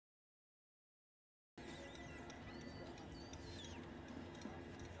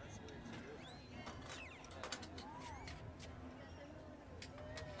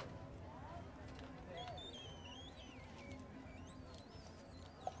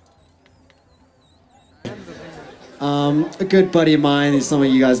A good buddy of mine, who some of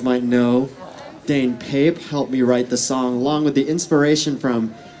you guys might know, Dane Pape, helped me write the song, along with the inspiration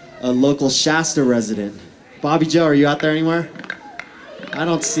from a local Shasta resident. Bobby Joe, are you out there anywhere? I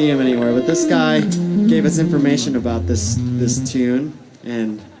don't see him anywhere, but this guy gave us information about this tune,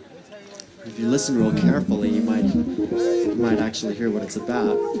 and if you listen real carefully, you might actually hear what it's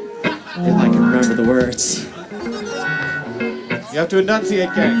about, if I can remember the words. You have to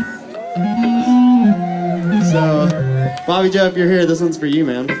enunciate, Ken. So, Bobby Joe, if you're here, this one's for you,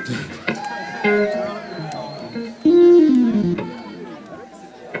 man.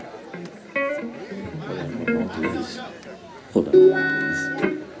 Hold on.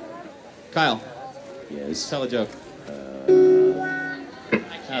 Kyle. Yes. Tell a joke.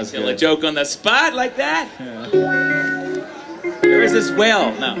 Tell a joke on the spot like that? Yeah. Where is this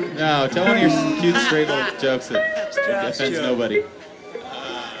whale? No. No, tell one of your cute, straight little jokes that offends nobody.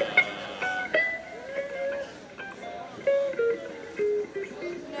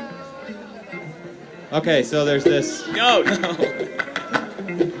 Okay, so there's this. No.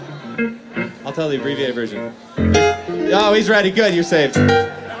 I'll tell the abbreviated version. Oh, he's ready. Good, you're saved. All right.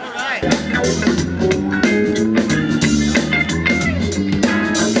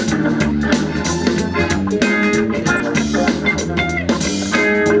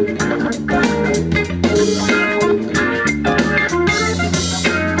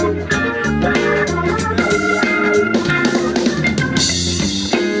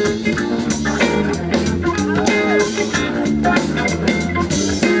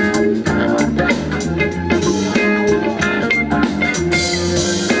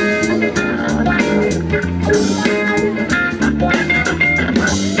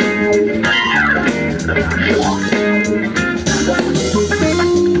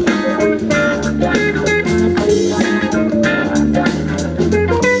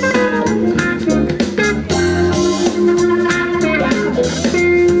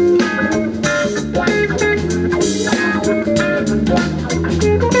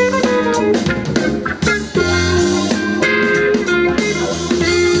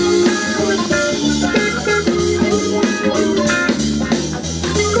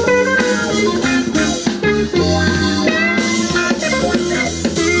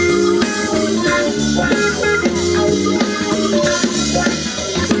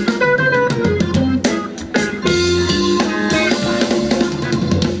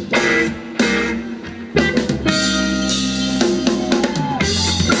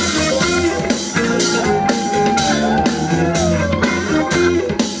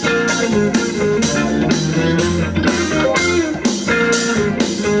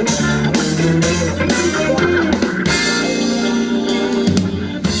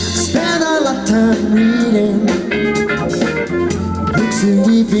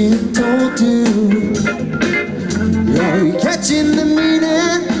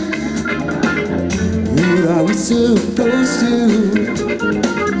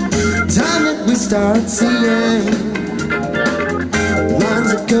 Start seeing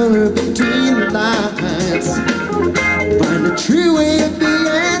lines of color between the lines. Find a true way of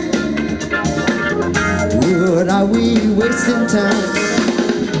being. What are we wasting time?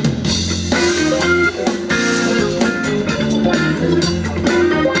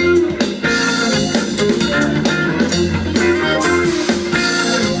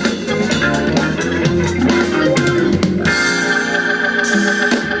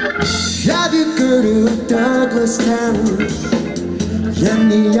 Douglastown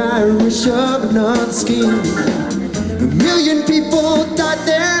and the Irish of another scheme. 1,000,000 people died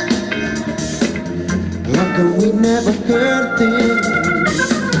there. How come we never heard a thing?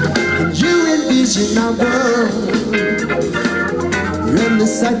 Can you envision our world and the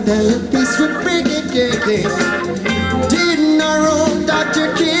sight that the peace would bring again? Didn't our own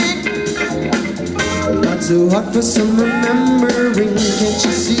Dr. King? Not so hard for some remembering, can't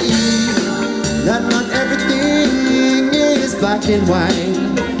you see? That not everything is black and white.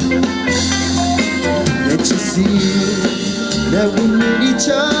 Can't you see that we need each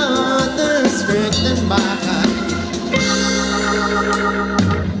other's strength and might?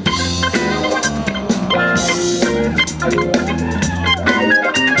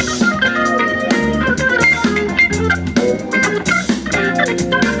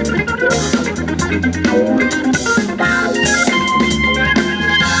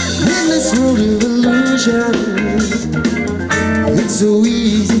 It's so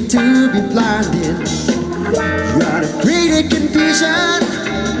easy to be blinded. Out of greater confusion,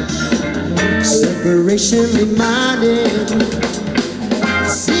 separation reminded.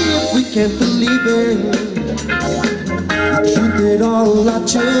 See if we can believe in the truth that all our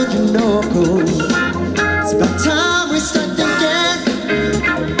children know. It's about time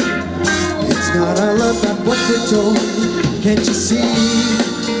Can't you see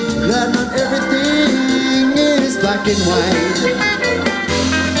that not everything is black and white?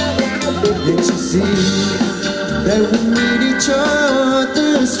 Can't you see that we need each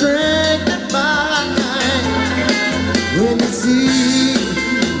other, strength and might? When you see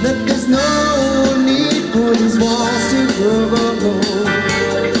that there's no need for these walls to grow,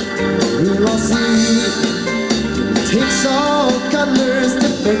 we'll all see it takes all colors to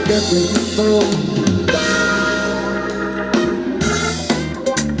make everything flow.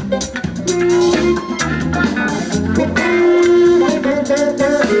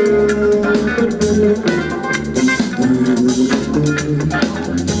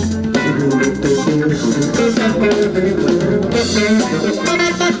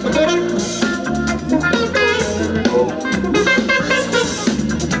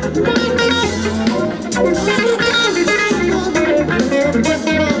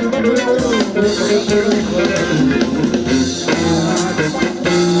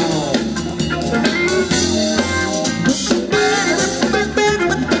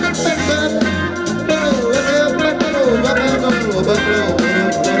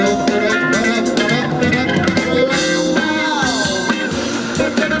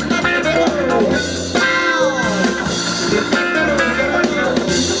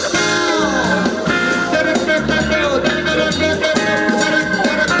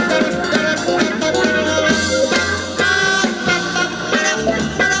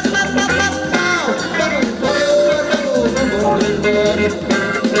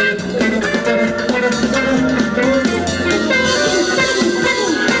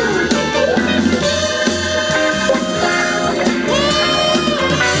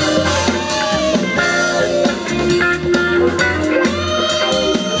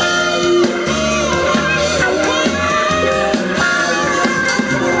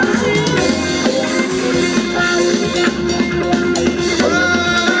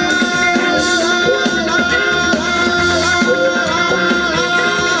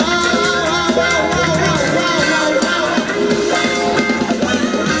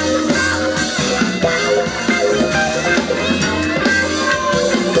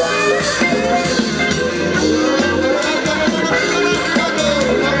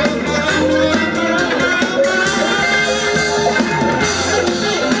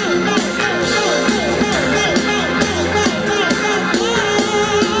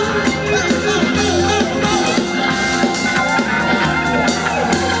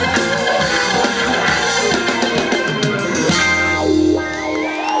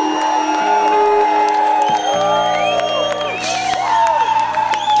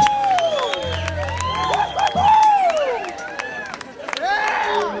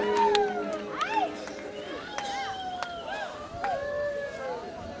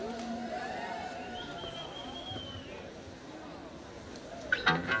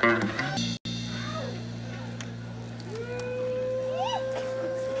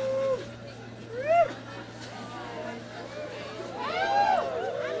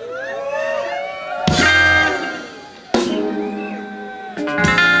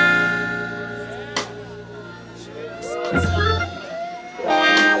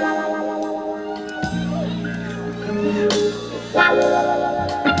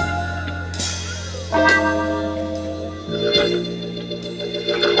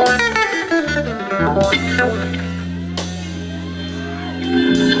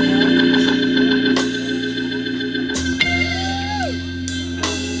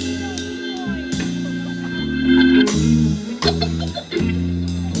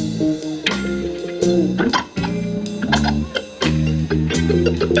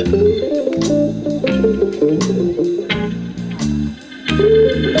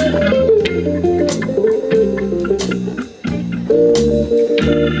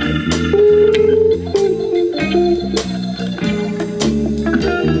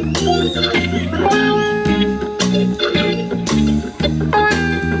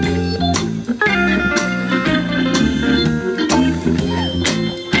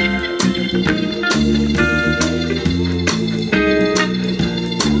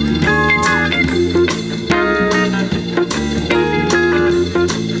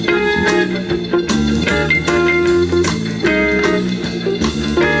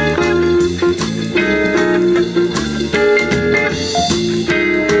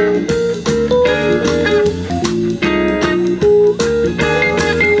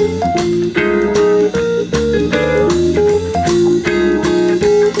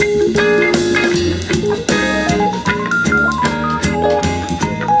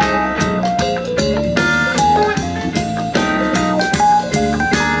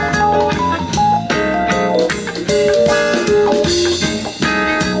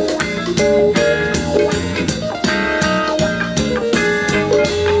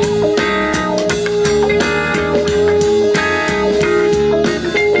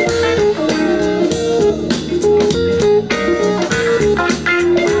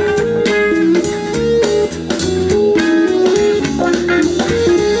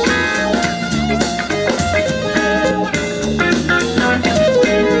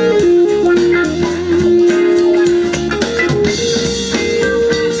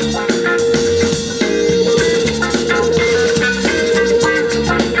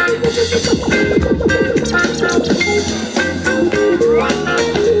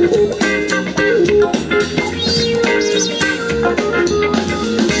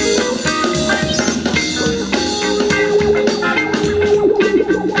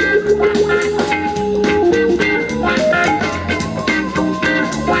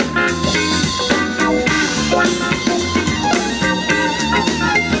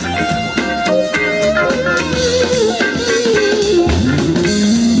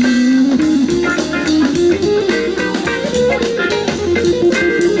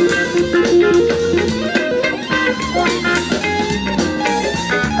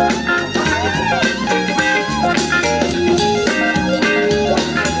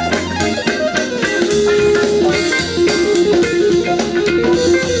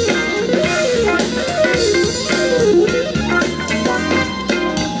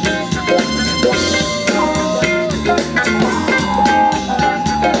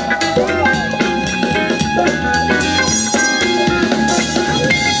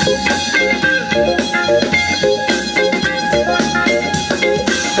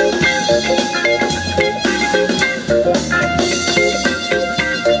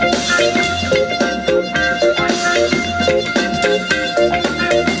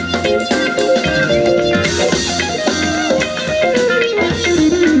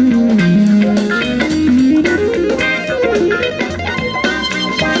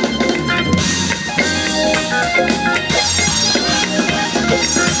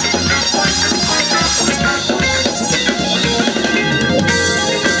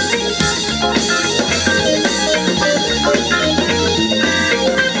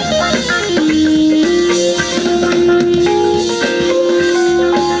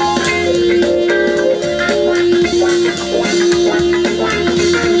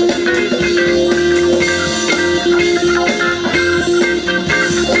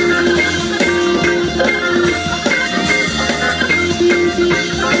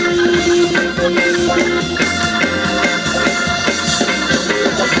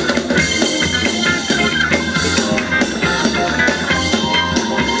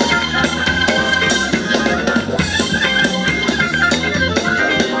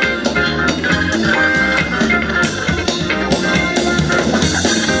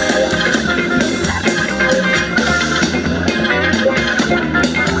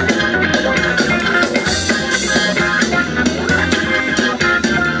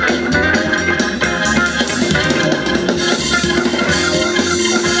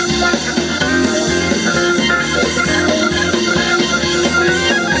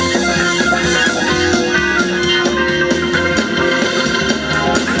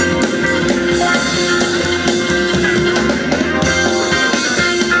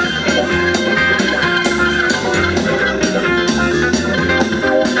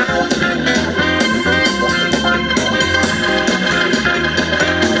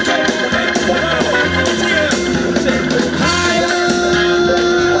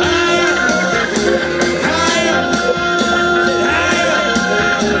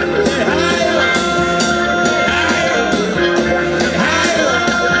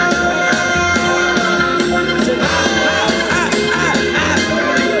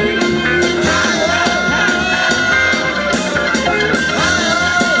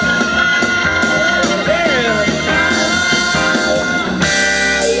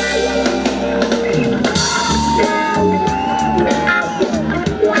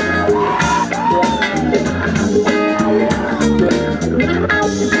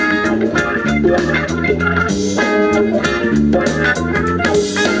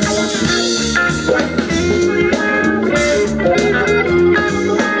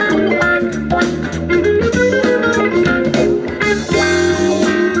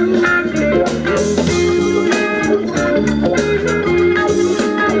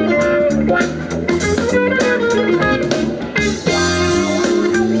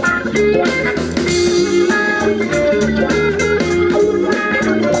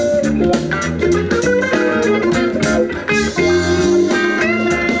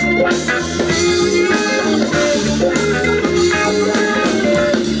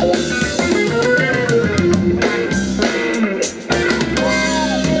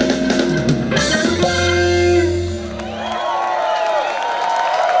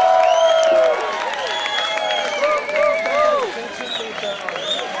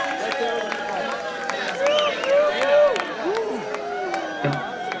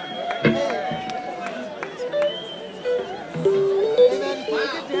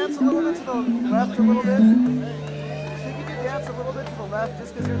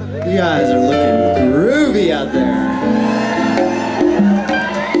 You guys are looking groovy out there.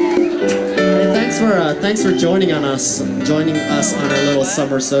 Hey, thanks for joining us on our little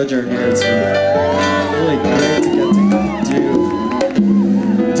summer sojourn here. It's really great to get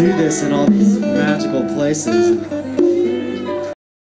to do this in all these magical places.